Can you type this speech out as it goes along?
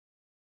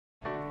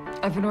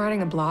I've been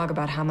writing a blog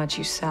about how much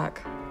you suck.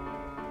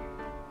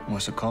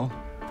 What's it called?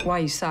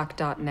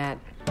 whyousuck.net.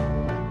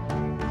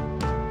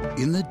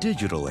 In the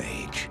digital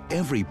age,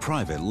 every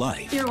private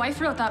life Your wife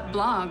wrote that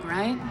blog,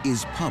 right?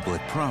 is public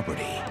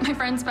property. My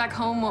friends back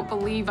home won't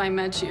believe I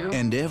met you.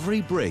 And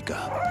every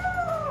breakup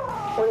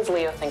What does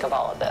Leo think of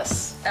all of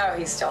this? Oh,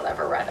 he still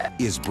never read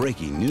it. is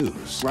breaking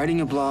news.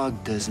 Writing a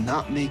blog does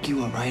not make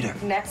you a writer.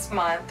 Next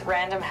month,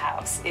 Random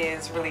House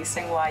is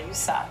releasing Why You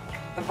Suck,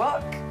 the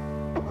book.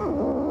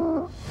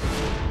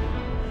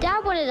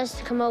 Dad wanted us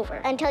to come over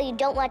until you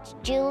don't watch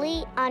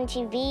Julie on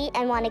TV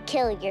and want to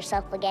kill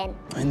yourself again.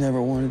 I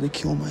never wanted to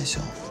kill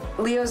myself.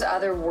 Leo's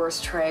other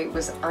worst trait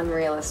was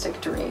unrealistic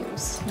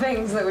dreams.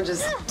 Things that would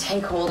just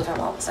take hold of him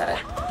all of a sudden.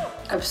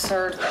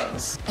 Absurd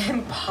things.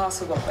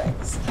 Impossible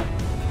things.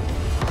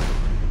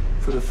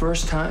 For the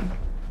first time,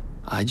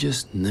 I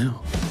just knew.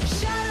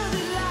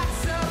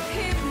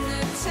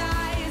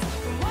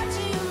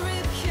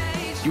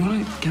 You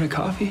want to get a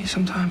coffee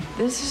sometime?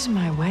 This is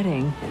my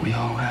wedding. We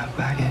all have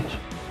baggage.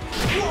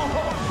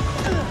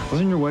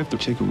 Wasn't your wife the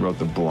chick who wrote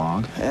the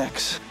blog?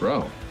 Ex.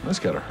 Bro, that's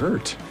gotta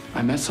hurt.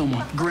 I met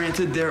someone.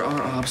 Granted, there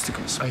are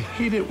obstacles. I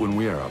hate it when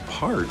we are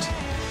apart.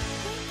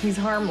 He's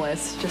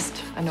harmless,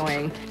 just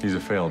annoying. He's a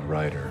failed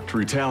writer. To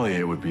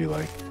retaliate would be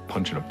like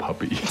punching a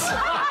puppy.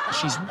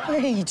 She's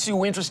way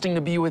too interesting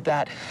to be with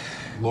that.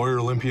 Lawyer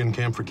Olympian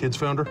Camp for Kids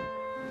founder?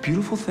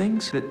 Beautiful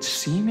things that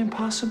seem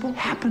impossible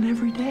happen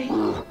every day.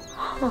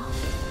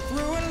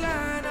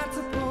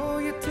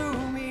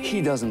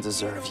 He doesn't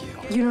deserve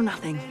you. You know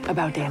nothing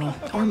about Danny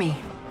or me.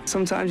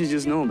 Sometimes you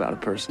just know about a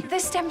person.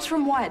 This stems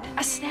from what?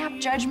 A snap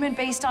judgment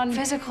based on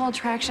physical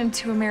attraction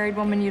to a married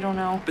woman you don't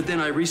know. But then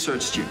I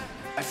researched you.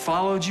 I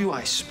followed you,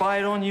 I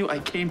spied on you, I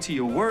came to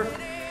your work.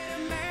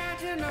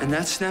 And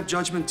that snap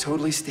judgment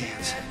totally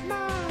stands.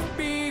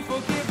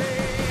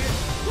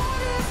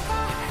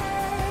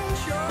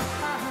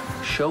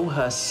 Show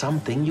her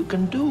something you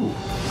can do.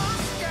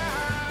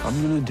 I'm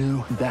gonna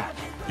do that.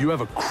 You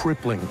have a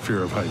crippling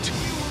fear of heights.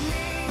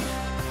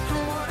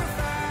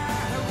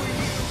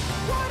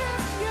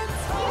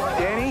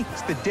 Danny,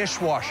 it's the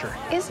dishwasher.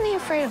 Isn't he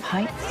afraid of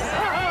heights?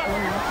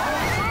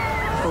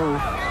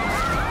 Oh.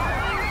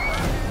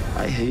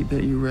 I hate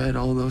that you read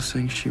all those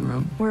things she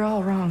wrote. We're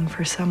all wrong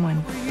for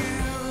someone.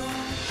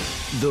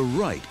 The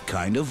right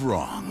kind of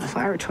wrong. If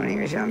I were 20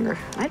 years younger,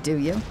 I'd do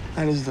you.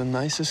 That is the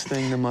nicest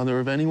thing the mother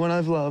of anyone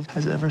I've loved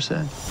has ever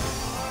said.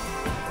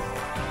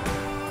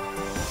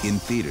 In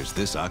theaters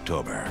this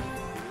October.